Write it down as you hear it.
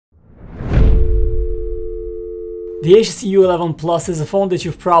The HTC U11 Plus is a phone that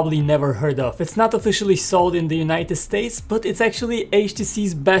you've probably never heard of. It's not officially sold in the United States, but it's actually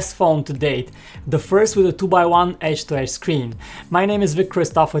HTC's best phone to date, the first with a 2x1 edge-to-edge screen. My name is Vic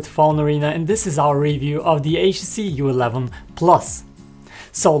Christoph with PhoneArena, and this is our review of the HTC U11 Plus.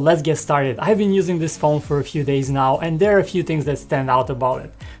 So let's get started. I've been using this phone for a few days now, and there are a few things that stand out about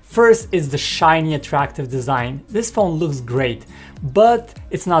it. First is the shiny, attractive design. This phone looks great, but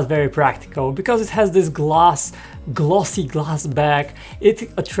it's not very practical because it has this glossy glass back.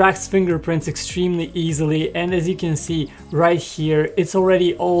 It attracts fingerprints extremely easily, and as you can see right here, it's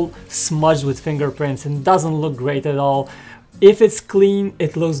already all smudged with fingerprints and doesn't look great at all. If it's clean,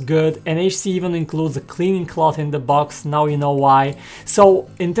 it looks good, and HTC even includes a cleaning cloth in the box. Now you know why. So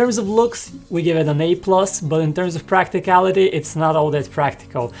in terms of looks, we give it an A+, but in terms of practicality, it's not all that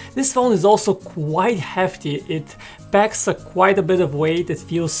practical. This phone is also quite hefty. It packs quite a bit of weight. It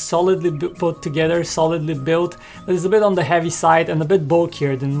feels solidly put together, solidly built, but it's a bit on the heavy side and a bit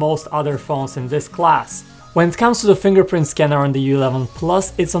bulkier than most other phones in this class. When it comes to the fingerprint scanner on the U11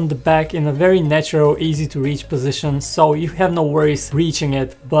 Plus, it's on the back in a very natural, easy to reach position, so you have no worries reaching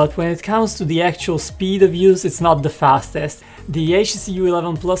it. But when it comes to the actual speed of use, it's not the fastest. The HTC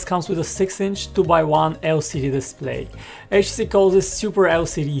U11 Plus comes with a 6-inch 2x1 LCD display. HTC calls this Super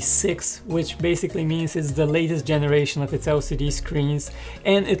LCD 6, which basically means it's the latest generation of its LCD screens,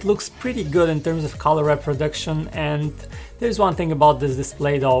 and it looks pretty good in terms of color reproduction. And there's one thing about this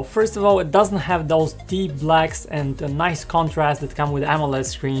display though. First of all, it doesn't have those deep blacks and a nice contrast that come with AMOLED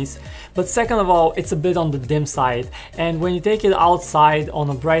screens. But second of all, it's a bit on the dim side. And when you take it outside on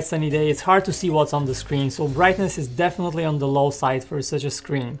a bright sunny day, it's hard to see what's on the screen. So brightness is definitely on the low side for such a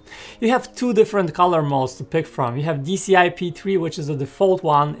screen. You have two different color modes to pick from. You have DCI-P3, which is the default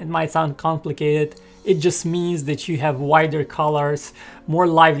one. It might sound complicated. It just means that you have wider colors, more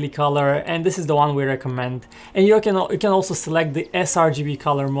lively color, and this is the one we recommend. And you can also select the sRGB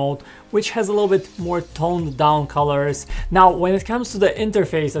color mode, which has a little bit more toned down colors. Now, when it comes to the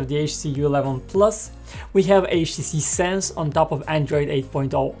interface of the HTC U11 Plus, we have HTC Sense on top of Android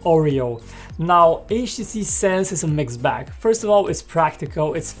 8.0 Oreo. Now, HTC Sense is a mixed bag. First of all, it's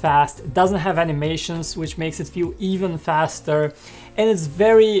practical, it's fast, it doesn't have animations, which makes it feel even faster, and it's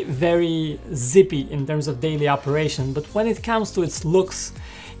very zippy in terms of daily operation. But when it comes to its looks,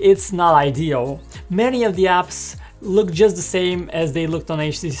 it's not ideal. Many of the apps look just the same as they looked on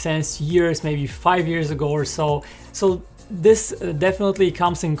HTC Sense years, maybe 5 years ago or so. So this definitely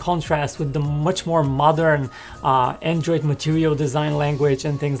comes in contrast with the much more modern Android material design language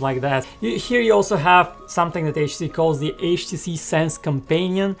and things like that. Here you also have something that HTC calls the HTC Sense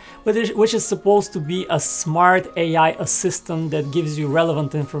Companion, which is supposed to be a smart AI assistant that gives you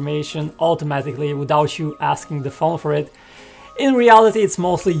relevant information automatically without you asking the phone for it. In reality, it's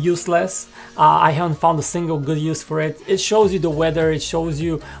mostly useless. I haven't found a single good use for it. It shows you the weather, it shows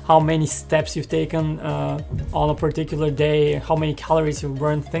you how many steps you've taken on a particular day, how many calories you've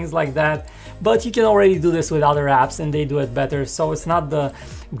burned, things like that. But you can already do this with other apps and they do it better, so it's not the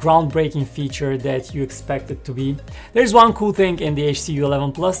groundbreaking feature that you expect it to be. There's one cool thing in the HTC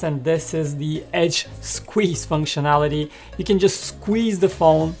U11 Plus, and this is the Edge Squeeze functionality. You can just squeeze the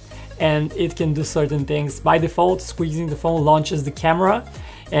phone and it can do certain things. By default, squeezing the phone launches the camera,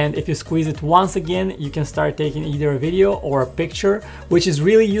 and if you squeeze it once again, you can start taking either a video or a picture, which is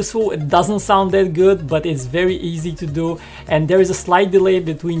really useful. It doesn't sound that good, but it's very easy to do, and there is a slight delay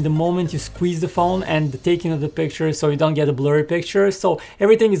between the moment you squeeze the phone and the taking of the picture, so you don't get a blurry picture. So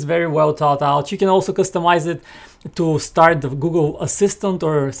everything is very well thought out. You can also customize it to start the Google Assistant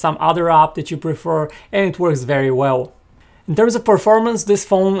or some other app that you prefer, and it works very well. In terms of performance, this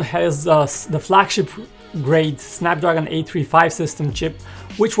phone has the flagship grade Snapdragon 835 system chip,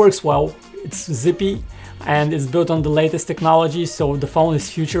 which works well. It's zippy and it's built on the latest technology, so the phone is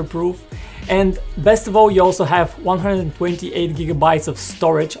future-proof. And best of all, you also have 128 gigabytes of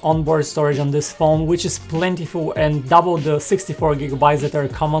storage, onboard storage on this phone, which is plentiful and double the 64 gigabytes that are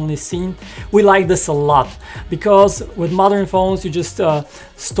commonly seen. We like this a lot because with modern phones, you just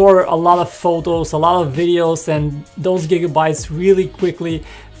store a lot of photos, a lot of videos, and those gigabytes really quickly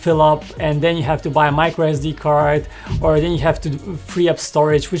fill up, and then you have to buy a micro SD card, or then you have to free up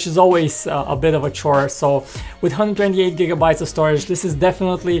storage, which is always a bit of a chore. So with 128 gigabytes of storage, this is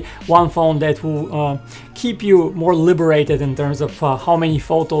definitely one phone that will keep you more liberated in terms of how many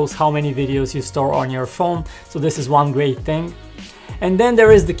photos, how many videos you store on your phone. So this is one great thing. And then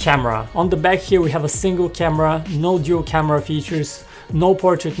there is the camera. On the back here we have a single camera, no dual camera features, no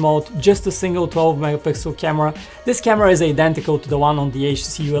portrait mode, just a single 12 megapixel camera. This camera is identical to the one on the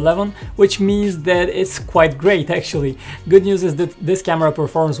HTC U11, which means that it's quite great actually. Good news is that this camera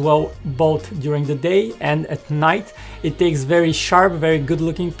performs well both during the day and at night. It takes very sharp, very good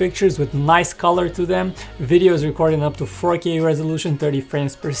looking pictures with nice color to them. Video is recorded up to 4K resolution, 30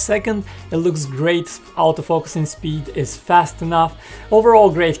 frames per second. It looks great, autofocusing speed is fast enough. Overall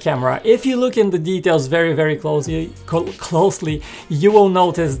great camera. If you look in the details very closely, you will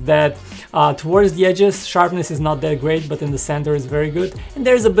notice that towards the edges sharpness is not that great, but in the center is very good. And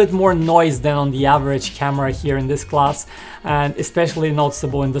there's a bit more noise than on the average camera here in this class, and especially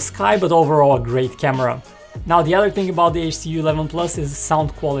noticeable in the sky, but overall a great camera. Now the other thing about the HTC U11 Plus is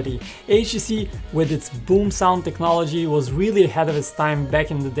sound quality. HTC with its BoomSound technology was really ahead of its time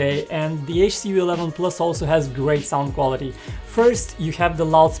back in the day, and the HTC U11 Plus also has great sound quality. First, you have the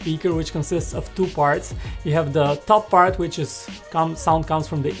loudspeaker, which consists of two parts. You have the top part, which is sound comes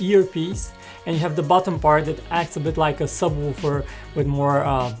from the earpiece, and you have the bottom part that acts a bit like a subwoofer with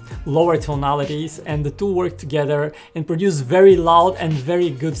more lower tonalities, and the two work together and produce very loud and very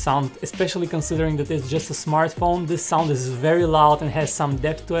good sound, especially considering that it's just a smartphone. This sound is very loud and has some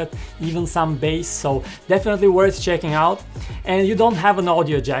depth to it, even some bass, so definitely worth checking out. And you don't have an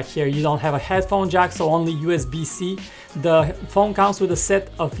audio jack here, you don't have a headphone jack, so only USB-C. The phone comes with a set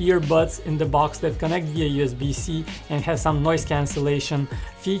of earbuds in the box that connect via USB-C and has some noise cancellation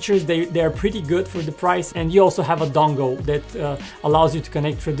features. They are pretty good for the price, and you also have a dongle that allows you to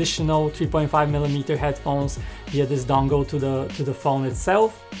connect traditional 3.5mm headphones via this dongle to the phone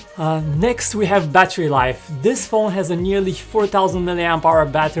itself. Next we have battery life. This phone has a nearly 4000 mAh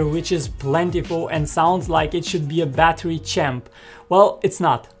battery, which is plentiful and sounds like it should be a battery champ. Well, it's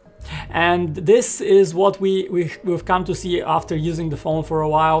not. And this is what we've come to see after using the phone for a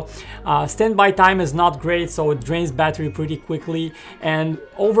while. Standby time is not great, so it drains battery pretty quickly, and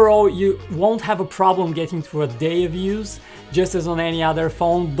overall you won't have a problem getting through a day of use, just as on any other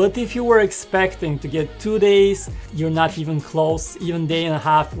phone. But if you were expecting to get 2 days, you're not even close. Even day and a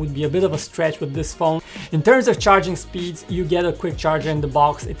half would be a bit of a stretch with this phone. In terms of charging speeds, you get a quick charger in the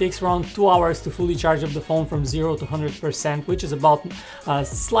box. It takes around 2 hours to fully charge up the phone from 0 to 100%, which is about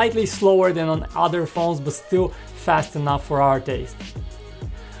slightly slower than on other phones, but still fast enough for our taste.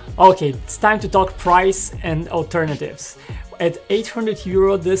 Okay, it's time to talk price and alternatives. At 800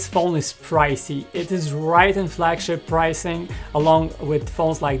 euro, this phone is pricey. It is right in flagship pricing, along with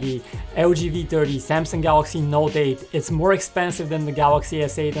phones like the LG V30, Samsung Galaxy Note 8. It's more expensive than the Galaxy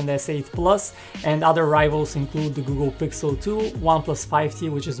S8 and S8 Plus, and other rivals include the Google Pixel 2, OnePlus 5T,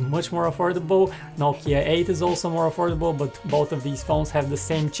 which is much more affordable. Nokia 8 is also more affordable, but both of these phones have the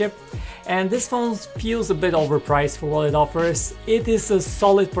same chip. And this phone feels a bit overpriced for what it offers. It is a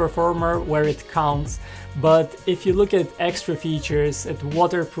solid performer where it counts, but if you look at extra features, at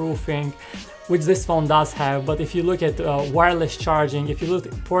waterproofing, which this phone does have, but if you look at wireless charging, if you look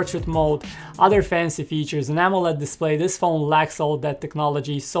at portrait mode, other fancy features, an AMOLED display, this phone lacks all that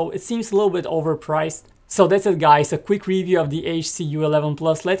technology, so it seems a little bit overpriced. So that's it guys, a quick review of the HTC U11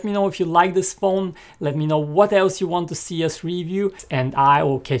 Plus. Let me know if you like this phone, let me know what else you want to see us review, and I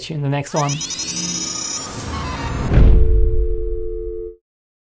will catch you in the next one.